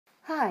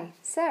Hi,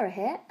 Sarah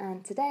here,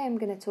 and today I'm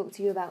going to talk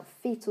to you about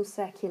fetal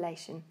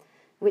circulation,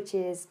 which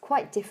is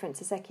quite different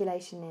to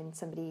circulation in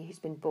somebody who's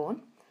been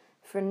born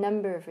for a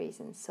number of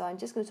reasons. So I'm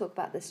just going to talk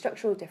about the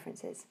structural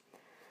differences.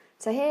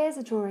 So here's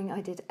a drawing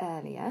I did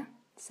earlier,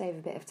 to save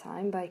a bit of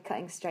time by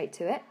cutting straight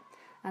to it.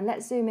 And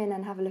let's zoom in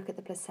and have a look at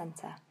the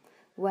placenta,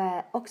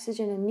 where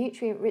oxygen and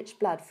nutrient-rich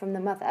blood from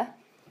the mother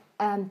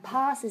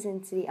passes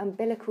into the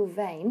umbilical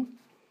vein,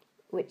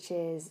 which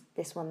is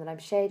this one that I'm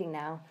shading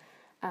now,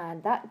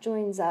 and that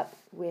joins up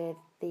with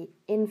the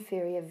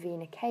inferior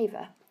vena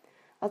cava.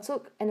 I'll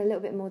talk in a little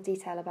bit more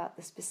detail about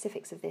the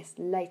specifics of this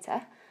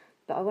later,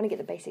 but I want to get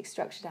the basic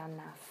structure down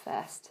now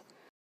first.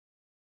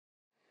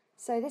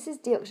 So this is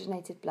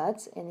deoxygenated blood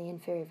in the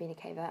inferior vena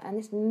cava, and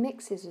this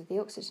mixes with the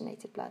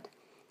oxygenated blood.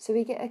 So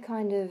we get a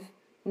kind of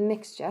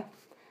mixture,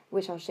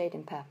 which I'll shade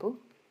in purple.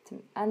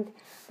 And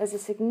there's a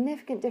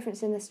significant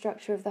difference in the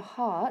structure of the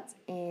heart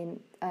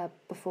in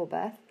before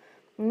birth,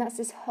 and that's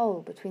this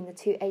hole between the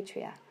two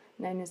atria,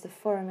 known as the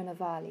Foramen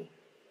Ovale.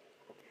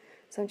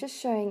 So I'm just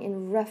showing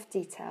in rough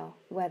detail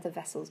where the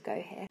vessels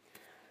go here.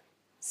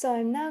 So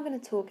I'm now going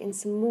to talk in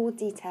some more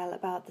detail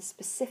about the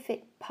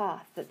specific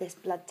path that this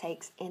blood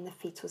takes in the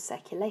fetal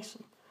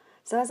circulation.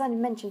 So as I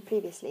mentioned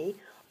previously,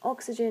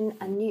 oxygen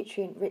and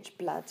nutrient-rich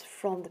blood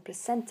from the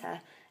placenta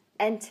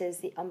enters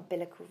the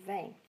umbilical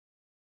vein.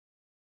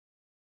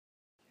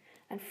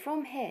 And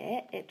from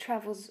here it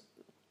travels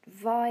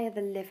via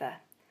the liver,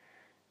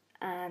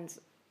 and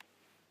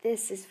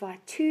this is via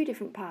two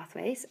different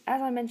pathways.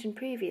 As I mentioned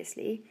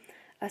previously,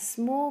 a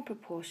small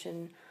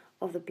proportion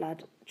of the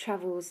blood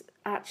travels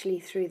actually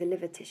through the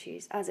liver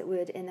tissues, as it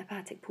would in the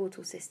hepatic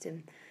portal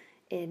system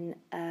in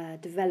a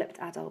developed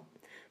adult.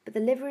 But the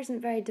liver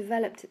isn't very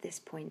developed at this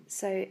point,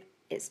 so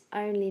it's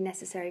only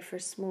necessary for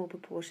a small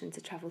proportion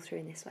to travel through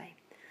in this way.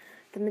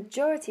 The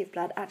majority of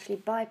blood actually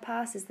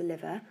bypasses the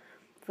liver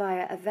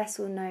via a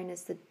vessel known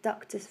as the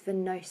Ductus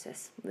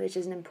Venosus, which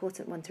is an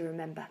important one to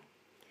remember.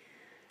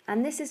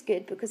 And this is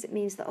good because it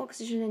means that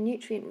oxygen and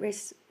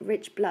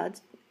nutrient-rich blood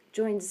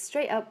joins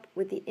straight up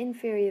with the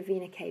inferior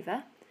vena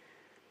cava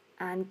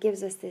and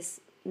gives us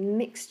this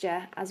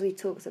mixture, as we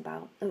talked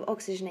about, of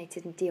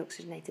oxygenated and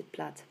deoxygenated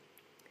blood.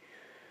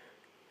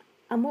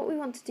 And what we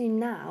want to do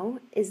now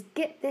is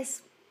get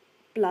this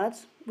blood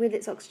with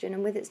its oxygen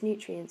and with its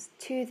nutrients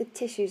to the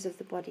tissues of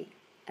the body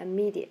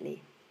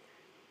immediately.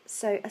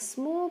 So a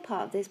small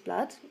part of this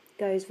blood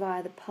goes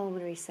via the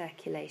pulmonary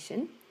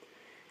circulation,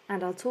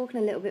 and I'll talk in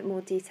a little bit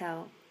more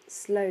detail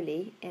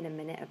slowly in a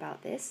minute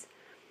about this.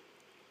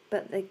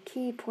 But the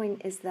key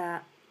point is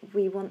that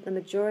we want the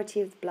majority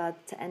of the blood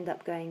to end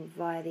up going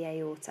via the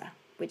aorta,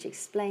 which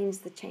explains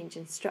the change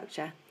in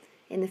structure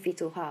in the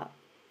fetal heart.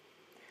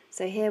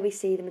 So here we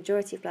see the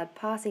majority of blood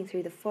passing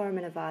through the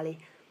foramen ovale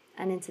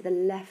and into the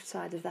left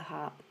side of the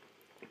heart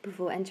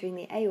before entering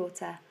the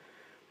aorta.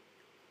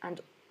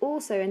 And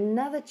also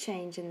another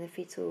change in the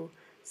fetal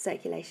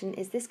circulation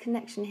is this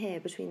connection here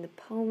between the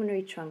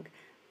pulmonary trunk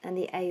and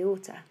the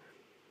aorta,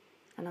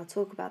 and I'll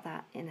talk about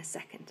that in a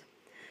second.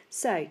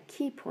 So,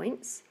 key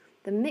points: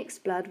 the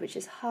mixed blood, which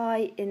is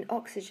high in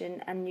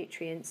oxygen and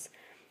nutrients,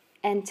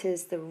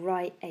 enters the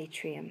right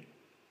atrium.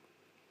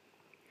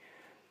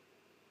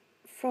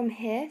 From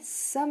here,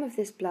 some of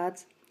this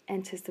blood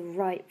enters the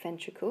right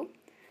ventricle,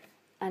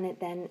 and it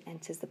then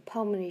enters the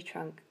pulmonary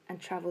trunk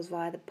and travels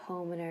via the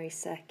pulmonary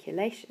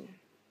circulation.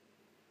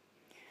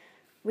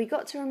 We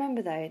got to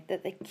remember though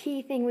that the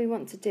key thing we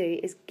want to do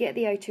is get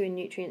the O2 and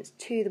nutrients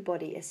to the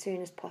body as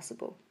soon as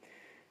possible.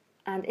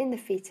 And in the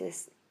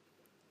fetus,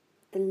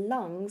 the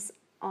lungs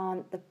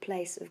aren't the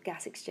place of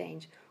gas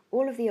exchange.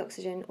 All of the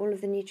oxygen, all of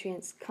the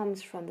nutrients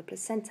comes from the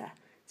placenta.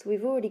 So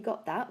we've already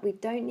got that. We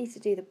don't need to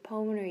do the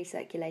pulmonary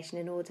circulation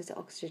in order to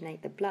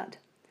oxygenate the blood.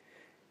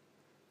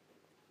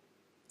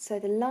 So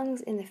the lungs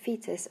in the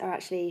fetus are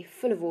actually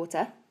full of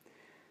water,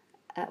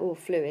 or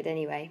fluid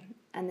anyway,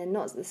 and they're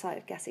not the site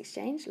of gas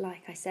exchange,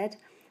 like I said.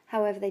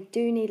 However, they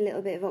do need a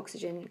little bit of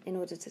oxygen in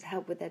order to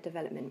help with their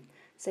development.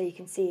 So you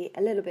can see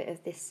a little bit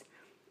of this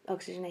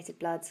oxygenated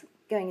blood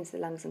going into the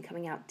lungs and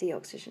coming out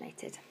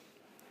deoxygenated.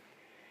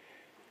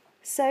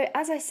 So,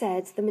 as I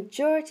said, the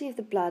majority of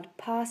the blood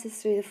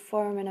passes through the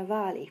foramen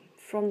ovale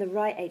from the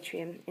right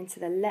atrium into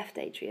the left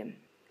atrium.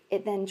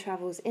 It then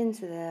travels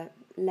into the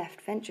left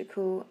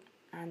ventricle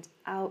and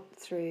out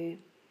through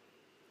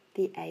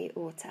the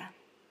aorta.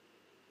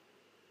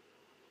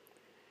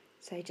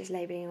 So just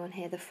labelling on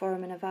here the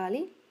foramen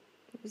ovale.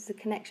 It was the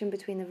connection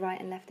between the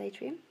right and left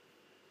atrium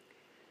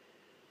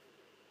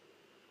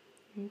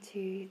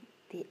into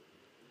the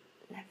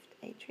left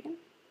atrium.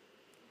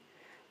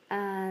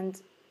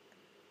 And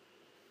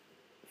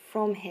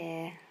from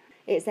here,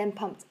 it's then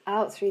pumped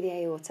out through the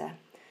aorta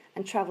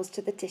and travels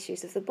to the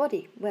tissues of the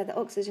body, where the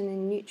oxygen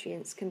and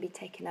nutrients can be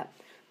taken up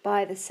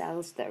by the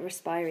cells that are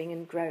respiring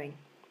and growing.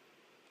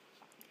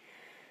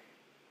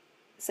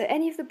 So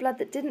any of the blood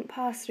that didn't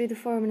pass through the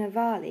foramen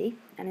ovale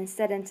and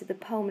instead entered the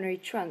pulmonary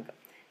trunk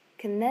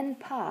can then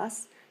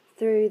pass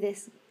through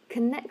this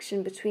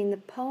connection between the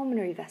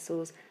pulmonary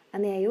vessels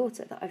and the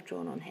aorta that I've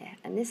drawn on here.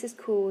 And this is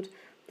called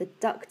the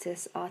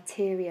Ductus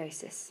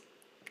Arteriosus.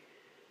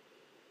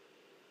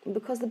 And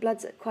because the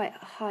blood's at quite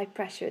high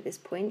pressure at this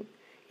point,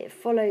 it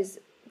follows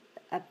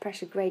a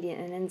pressure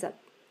gradient and ends up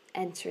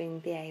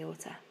entering the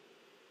aorta.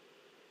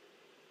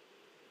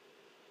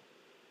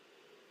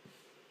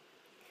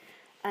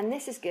 And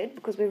this is good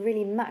because we're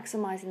really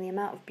maximising the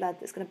amount of blood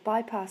that's going to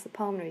bypass the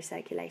pulmonary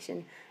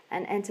circulation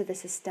and enter the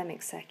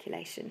systemic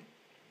circulation.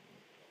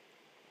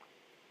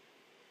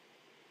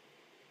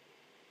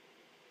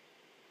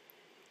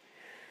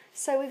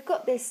 So we've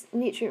got this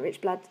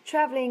nutrient-rich blood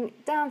travelling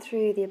down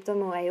through the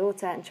abdominal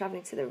aorta and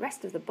travelling to the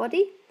rest of the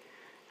body.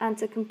 And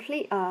to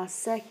complete our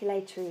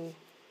circulatory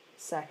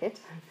circuit,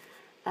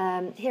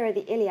 here are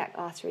the iliac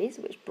arteries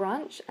which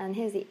branch, and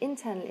here's the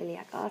internal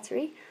iliac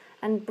artery.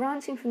 And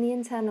branching from the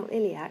internal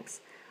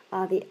iliacs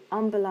are the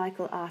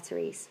umbilical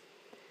arteries.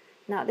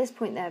 Now at this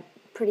point they're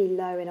pretty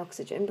low in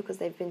oxygen because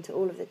they've been to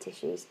all of the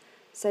tissues.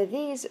 So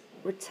these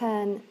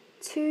return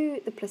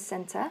to the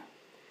placenta,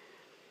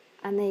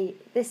 and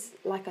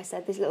like I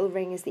said, this little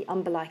ring is the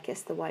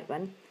umbilicus, the white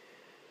one.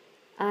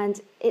 And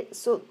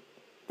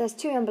there's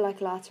two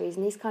umbilical arteries,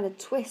 and these kind of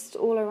twist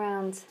all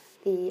around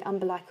the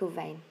umbilical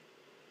vein.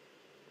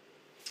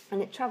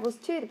 And it travels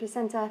to the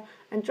placenta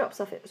and drops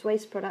off its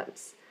waste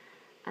products.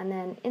 And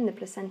then in the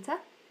placenta,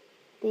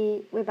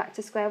 we're back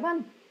to square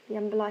one. The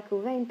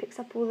umbilical vein picks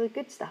up all the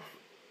good stuff.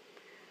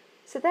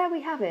 So there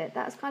we have it.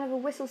 That's kind of a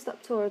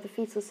whistle-stop tour of the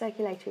fetal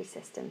circulatory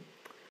system.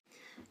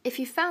 If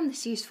you found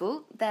this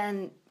useful,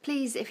 then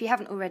please, if you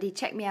haven't already,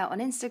 check me out on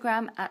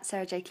Instagram at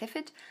Sarah J.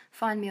 Clifford,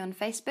 find me on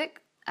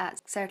Facebook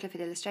at Sarah Clifford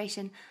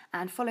Illustration,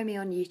 and follow me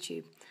on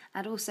YouTube.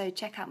 And also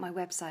check out my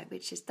website,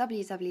 which is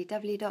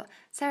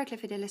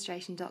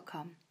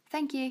www.sarahcliffordillustration.com.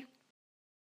 Thank you.